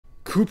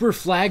Cooper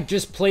Flagg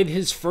just played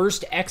his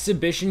first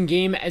exhibition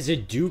game as a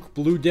Duke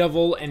Blue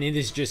Devil, and it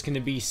is just going to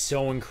be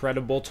so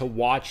incredible to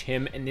watch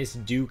him and this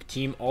Duke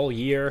team all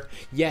year.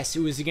 Yes,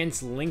 it was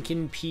against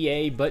Lincoln,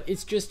 PA, but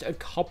it's just a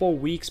couple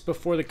weeks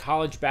before the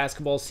college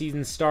basketball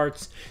season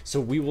starts,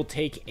 so we will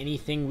take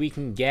anything we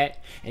can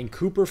get. And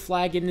Cooper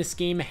Flagg in this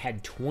game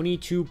had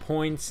 22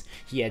 points,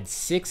 he had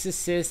 6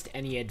 assists,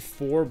 and he had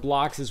 4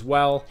 blocks as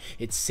well.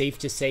 It's safe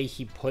to say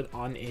he put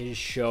on a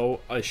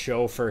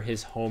show for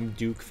his home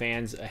Duke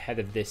fans ahead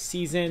of this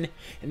season,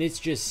 and it's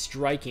just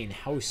striking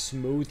how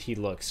smooth he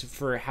looks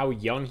for how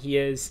young he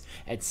is.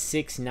 At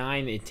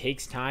 6'9", it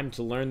takes time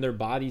to learn their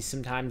bodies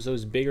sometimes,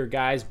 those bigger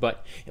guys,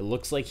 but it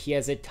looks like he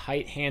has a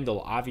tight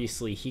handle.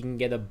 Obviously he can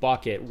get a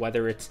bucket,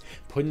 whether it's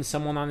putting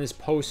someone on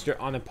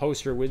a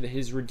poster with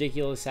his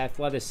ridiculous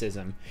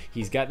athleticism.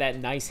 He's got that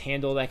nice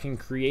handle that can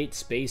create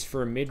space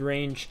for a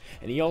mid-range,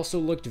 and he also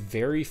looked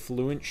very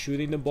fluent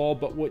shooting the ball.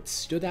 But what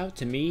stood out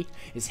to me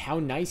is how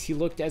nice he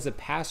looked as a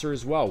passer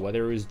as well,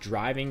 whether it was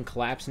driving,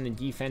 collapsing the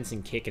defense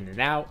and kicking it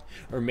out,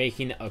 or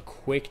making a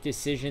quick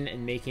decision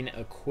and making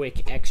a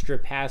quick extra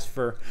pass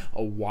for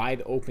a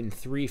wide open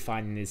three,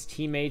 finding his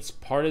teammates.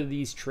 Part of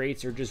these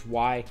traits are just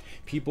why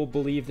people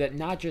believe that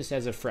not just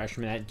as a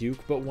freshman at Duke,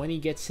 but when he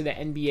gets to the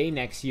NBA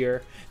next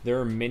year, there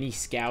are many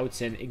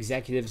scouts and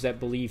executives that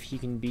believe he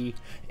can be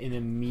an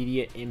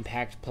immediate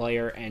impact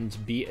player and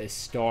be a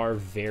star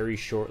very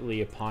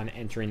shortly upon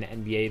entering the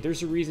NBA.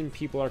 There's a reason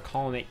people are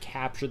calling it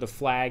capture the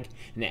flag,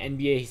 and the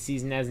NBA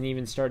season hasn't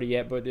even started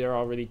yet, but they're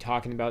already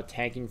talking about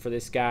tanking for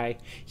this guy.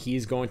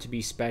 He's going to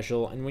be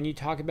special. And when you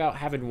talk about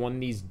having one of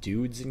these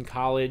dudes in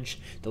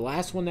college, the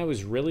last one that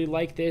was really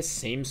like this,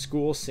 same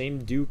school,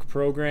 same Duke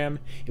program,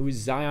 it was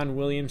Zion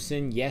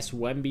Williamson. Yes,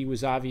 Wemby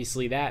was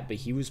obviously that, but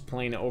he was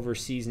playing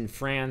overseas in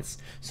France,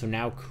 so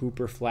now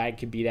Cooper Flagg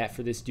could be that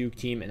for this Duke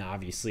team. And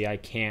obviously I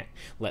can't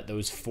let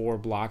those 4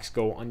 blocks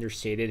go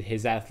understated.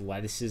 His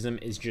athleticism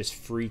is just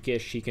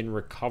freakish. He can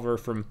recover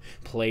from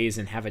plays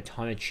and have a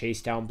ton of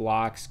chase down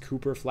blocks.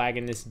 Cooper Flagg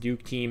and this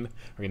Duke team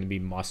are going to be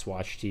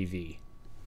must-watch TV.